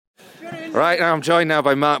Right, now I'm joined now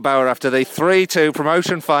by Mark Bauer after the 3-2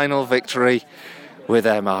 promotion final victory with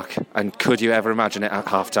Mark. And could you ever imagine it at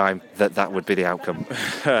half-time that would be the outcome?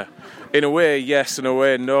 In a way, yes. In a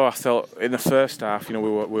way, no. I thought in the first half, we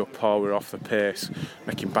were poor, we were off the pace,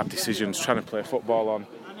 making bad decisions, trying to play football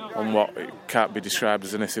on what can't be described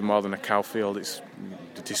as anything more than a cow field. It's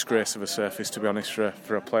the disgrace of a surface, to be honest, for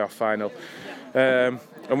a playoff final.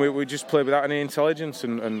 And we just played without any intelligence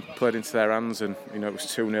and played into their hands, and it was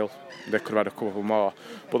 2-0. They could have had a couple more.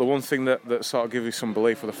 But the one thing that sort of gives you some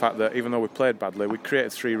belief was the fact that even though we played badly, we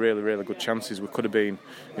created 3 really, really good chances. We could have been,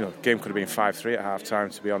 the game could have been 5-3 at half time,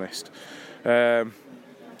 to be honest. And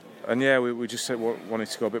yeah, we just wanted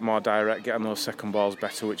to go a bit more direct, get on those second balls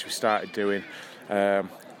better, which we started doing.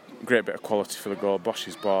 Great bit of quality for the goal.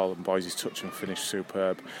 Bosch's ball and Boyes' touch and finish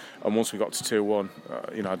superb. And once we got to 2-1,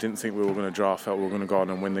 I didn't think we were going to draw. I felt we were going to go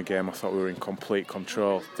on and win the game. I thought we were in complete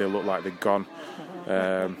control. They looked like they'd gone.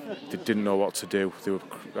 They didn't know what to do. They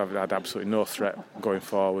had absolutely no threat going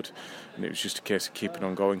forward, and it was just a case of keeping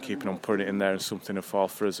on going, keeping on putting it in there, and something to fall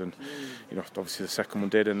for us. And obviously the second one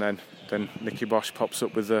did, and then Nicky Bosch pops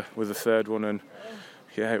up with the third one, and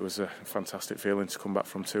yeah, it was a fantastic feeling to come back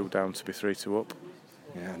from 2 down to be 3-2 up.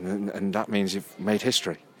 Yeah, and that means you've made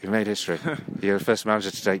history. You're the first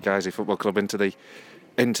manager to take Guiseley Football Club into the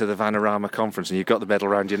Vanarama Conference, and you've got the medal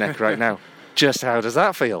around your neck right now. Just how does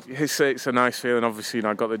that feel? It's a nice feeling. Obviously,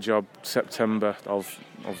 I got the job September of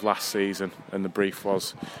last season, and the brief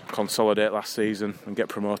was consolidate last season and get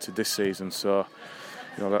promoted this season. So,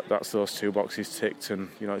 that's those 2 boxes ticked, and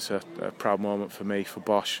it's a proud moment for me, for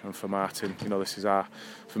Bosch, and for Martin.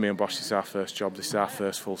 For me and Bosch, this is our first job. This is our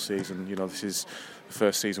first full season. This is the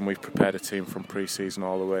first season we've prepared a team from pre-season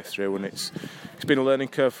all the way through, and it's been a learning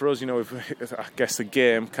curve for us. I guess the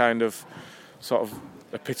game kind of sort of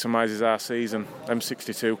epitomises our season.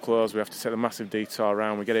 M62 closed. We have to take the massive detour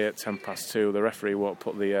around. We get here at 2:10. The referee won't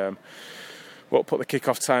put the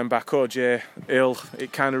kick-off time back. OJ ill.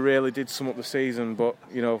 It kind of really did sum up the season, but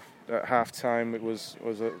at half-time it was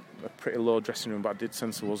a pretty low dressing room, but I did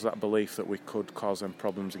sense there was that belief that we could cause them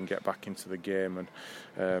problems and get back into the game.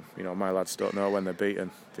 And my lads don't know when they're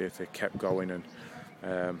beaten. They kept going, and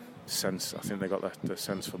I think they got the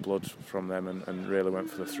sense for blood from them, and really went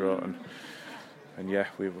for the throat. And yeah,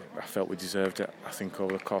 I felt we deserved it. I think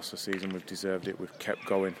over the course of the season we've deserved it. We've kept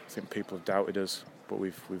going. I think people have doubted us, but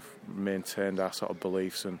we've maintained our sort of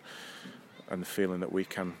beliefs and the feeling that we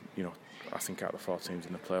can, I think out of the 4 teams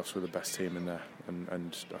in the playoffs, we're the best team in there,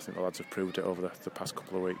 and I think the lads have proved it over the past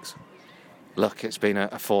couple of weeks. Look, it's been a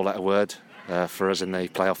 4-letter word for us in the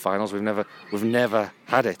playoff finals. We've never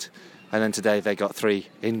had it. And then today they got 3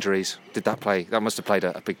 injuries. That must have played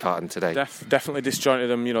a big part in today. Definitely disjointed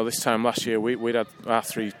them. This time last year we'd had our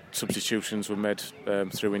 3 substitutions were made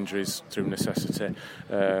through injuries, through necessity.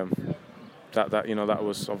 That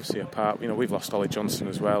was obviously a part. We've lost Ollie Johnson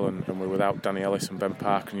as well, and we're without Danny Ellis and Ben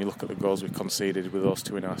Park. And you look at the goals we conceded with those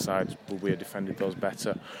 2 in our side. Would we have defended those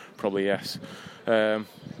better? Probably yes.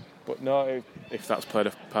 But no, if that's played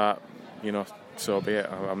a part, so be it.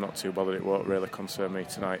 I'm not too bothered. It won't really concern me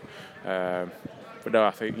tonight. But no,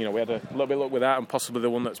 I think we had a little bit of luck with that, and possibly the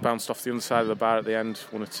one that's bounced off the other side of the bar at the end.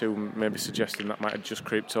 1 or 2 maybe suggesting that might have just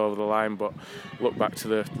creeped over the line. But look back to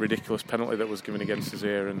the ridiculous penalty that was given against us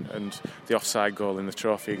here, and the offside goal in the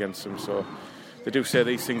trophy against them. So they do say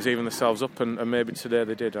these things even themselves up, and maybe today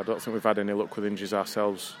they did. I don't think we've had any luck with injuries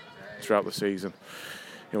ourselves throughout the season.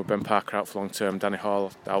 Ben Parker out for long term, Danny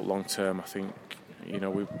Hall out long term. I think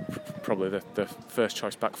we probably the first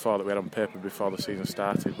choice back 4 that we had on paper before the season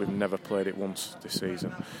started. We've never played it once this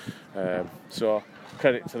season. So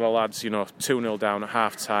credit to the lads, 2-0 down at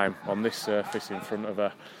half time on this surface in front of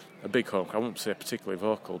a big home. I won't say particularly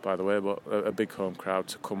vocal, by the way, but a big home crowd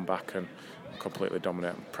to come back and completely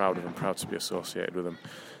dominate. I'm proud of them, proud to be associated with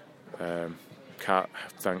them. Can't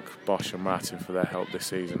thank Bosch and Martin for their help this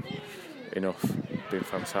season enough. Been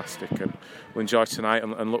fantastic, and we'll enjoy tonight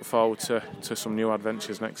and look forward to some new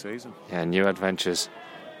adventures next season. Yeah, new adventures,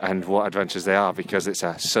 and what adventures they are, because it's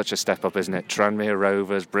such a step up, isn't it? Tranmere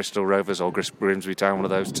Rovers, Bristol Rovers, or Grimsby Town, one of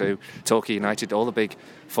those 2. Torquay United, all the big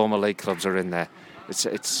former league clubs are in there.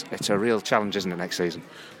 It's a real challenge, isn't it, next season?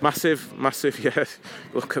 Massive, yeah.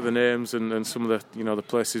 Look at the names and some of the the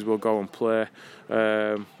places we'll go and play.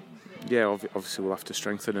 Obviously we'll have to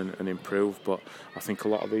strengthen and improve, but I think a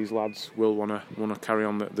lot of these lads will want to carry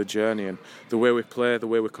on the journey, and the way we play, the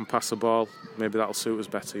way we can pass the ball, maybe that'll suit us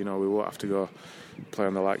better. We won't have to go play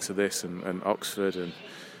on the likes of this and Oxford and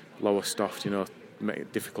Lowestoft,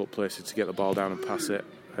 make difficult places to get the ball down and pass it.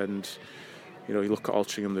 And you look at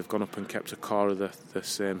Altrincham, they've gone up and kept a core of the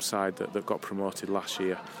same side that got promoted last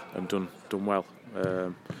year and done well.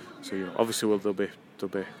 So obviously there'll be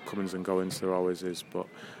comings and goings, there always is, but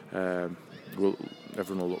everyone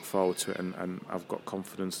will look forward to it, and I've got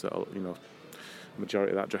confidence that the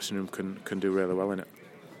majority of that dressing room can do really well in it.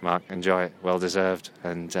 Mark, enjoy it, well deserved,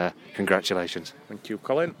 and congratulations. Thank you,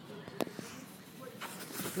 Colin.